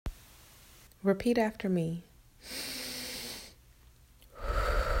Repeat after me.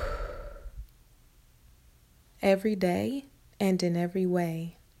 Every day and in every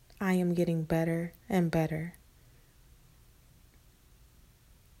way, I am getting better and better.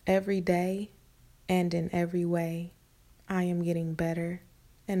 Every day and in every way, I am getting better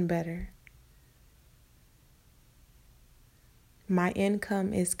and better. My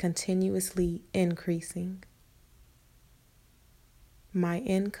income is continuously increasing. My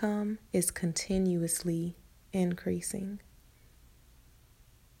income is continuously increasing.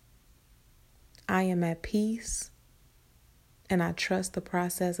 I am at peace, and I trust the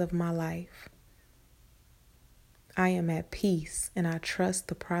process of my life. I am at peace, and I trust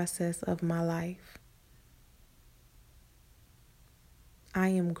the process of my life. I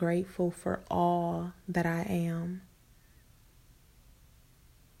am grateful for all that I am.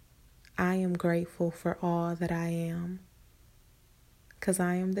 I am grateful for all that I am, 'cause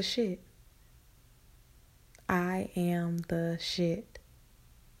I am the shit. I am the shit.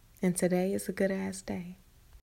 And today is a good ass day.